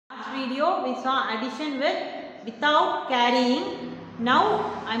Video we saw addition without carrying.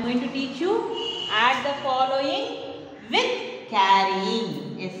 Now I am going to teach you add the following with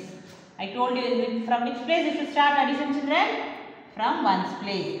carrying. Yes, I told you from which place you should start addition, children? From ones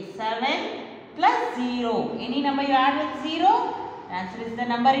place. 7 plus 0. Any number you add with 0? The answer is the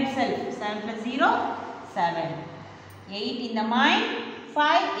number itself. 7 plus 0, 7. 8 in the mind,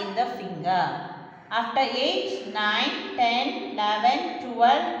 5 in the finger. After 8, 9, 10, 11,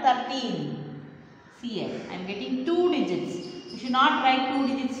 12, 13. See here, I am getting 2 digits. You should not write 2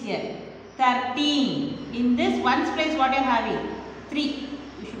 digits here. 13. In this ones place what you are having? 3. You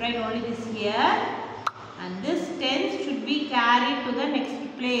should write only this here. And this tens should be carried to the next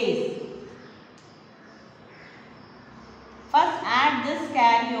place. First add this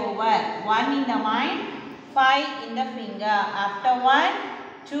carry over. 1 in the mind, 5 in the finger. After 1,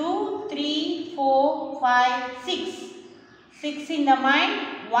 2, 3, 4, 5, 6. 6 in the mind,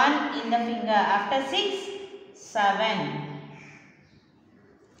 1 in the finger. After 6, 7.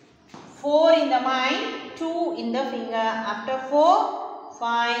 4 in the mind, 2 in the finger. After 4,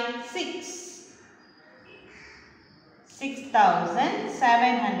 5, 6.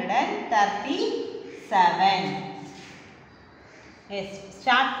 6,737. Yes,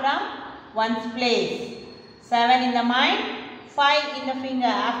 start from ones place. 7 in the mind, 5 in the finger.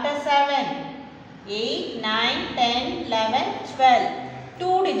 After 7, 8, 9, 10, 11, 12.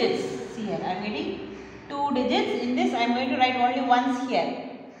 2 digits. See here, I am getting 2 digits. In this, I am going to write only ones here.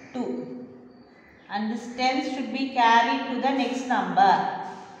 2. And this tens should be carried to the next number.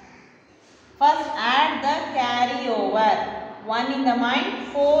 First, add the carry over. 1 in the mind,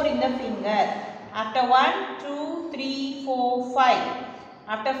 4 in the finger. After 1, 2, 3, 4, 5.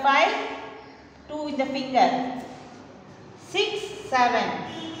 After 5, 2 in the finger. 6, 7.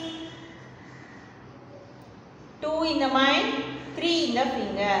 2 in the mind, 3 in the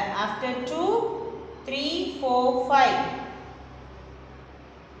finger. After 2, 3, 4, 5.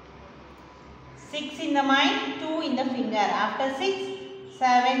 6 in the mind, 2 in the finger. After 6,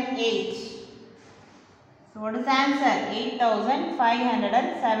 7, 8. So what is the answer?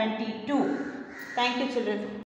 8,572. Thank you, children.